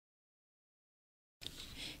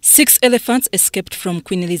6 elephants escaped from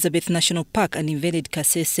Queen Elizabeth National Park and invaded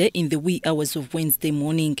Kasese in the wee hours of Wednesday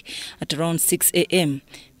morning at around 6 a.m.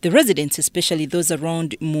 The residents, especially those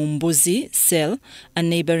around Mumbuzi, Cell and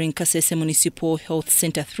neighboring Kasese Municipal Health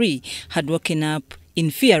Center 3, had woken up in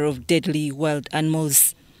fear of deadly wild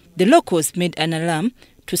animals. The locals made an alarm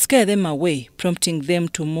to scare them away, prompting them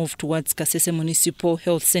to move towards Kasese Municipal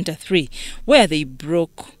Health Center 3, where they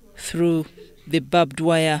broke through the barbed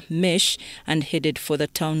wire mesh and headed for the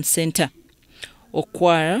town center.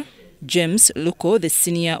 Okwara James Luko, the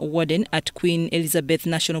senior warden at Queen Elizabeth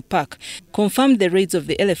National Park, confirmed the raids of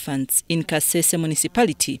the elephants in Kasese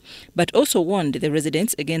municipality, but also warned the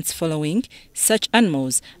residents against following such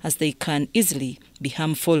animals as they can easily be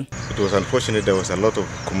harmful. It was unfortunate. There was a lot of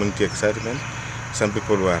community excitement. Some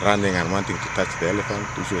people were running and wanting to touch the elephant,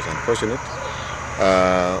 which was unfortunate.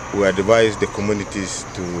 We advised the communities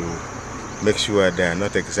to make sure they are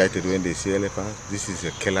not excited when they see elephants. This is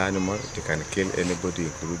a killer animal. It can kill anybody,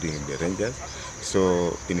 including the rangers.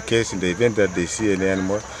 So in the event that they see any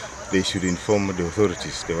animal, they should inform the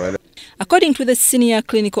authorities. According to the senior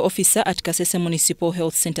clinical officer at Kasese Municipal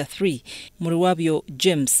Health Center 3, Muriwabio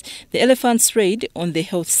James, the elephants' raid on the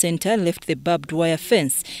health center left the barbed wire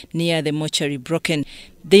fence near the mortuary broken.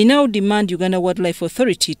 They now demand Uganda Wildlife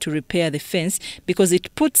Authority to repair the fence because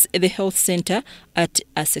it puts the health center at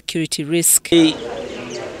a security risk. They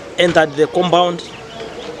entered the compound.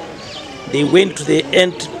 They went to the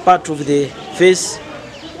end part of the fence,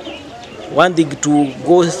 wanting to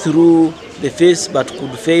go through the face, but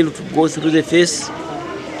could fail to go through the face,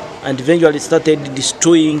 and eventually started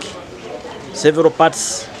destroying several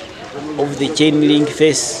parts of the chain link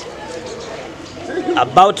face.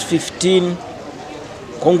 About 15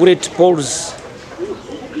 concrete poles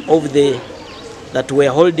of that were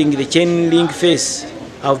holding the chain link face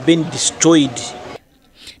have been destroyed.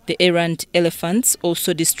 The errant elephants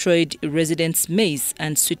also destroyed residents' maize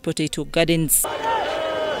and sweet potato gardens.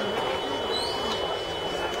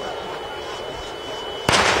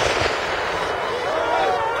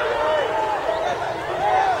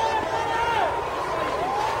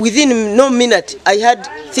 Within no minute, I had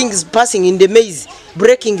things passing in the maize,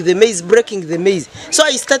 breaking the maize. So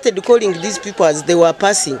I started calling these people as they were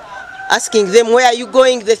passing, asking them, where are you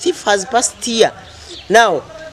going? The thief has passed here. Now,